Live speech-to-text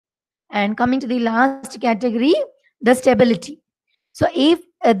And coming to the last category, the stability. So if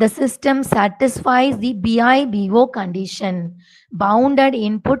the system satisfies the BIBO condition, bounded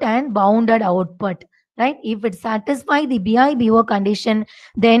input and bounded output, right? If it satisfies the BIBO condition,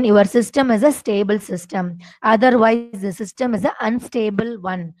 then your system is a stable system. Otherwise, the system is an unstable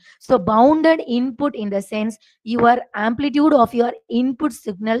one. So bounded input in the sense your amplitude of your input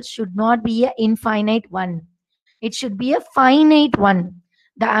signal should not be an infinite one. It should be a finite one.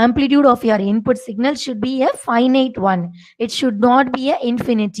 The amplitude of your input signal should be a finite one. It should not be a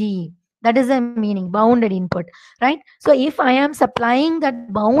infinity. That is the meaning, bounded input, right? So if I am supplying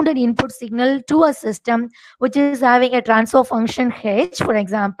that bounded input signal to a system which is having a transfer function h, for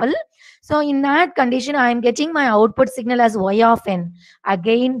example, so in that condition, I am getting my output signal as y of n.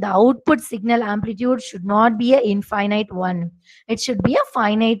 Again, the output signal amplitude should not be a infinite one. It should be a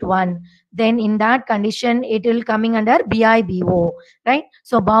finite one. Then in that condition, it will coming under BIBO, right?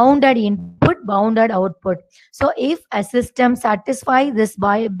 So bounded input, bounded output. So if a system satisfies this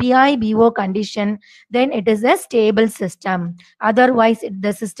BIBO condition, then it is a stable system. Otherwise,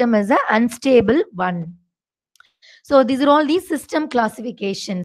 the system is an unstable one. So these are all the system classifications.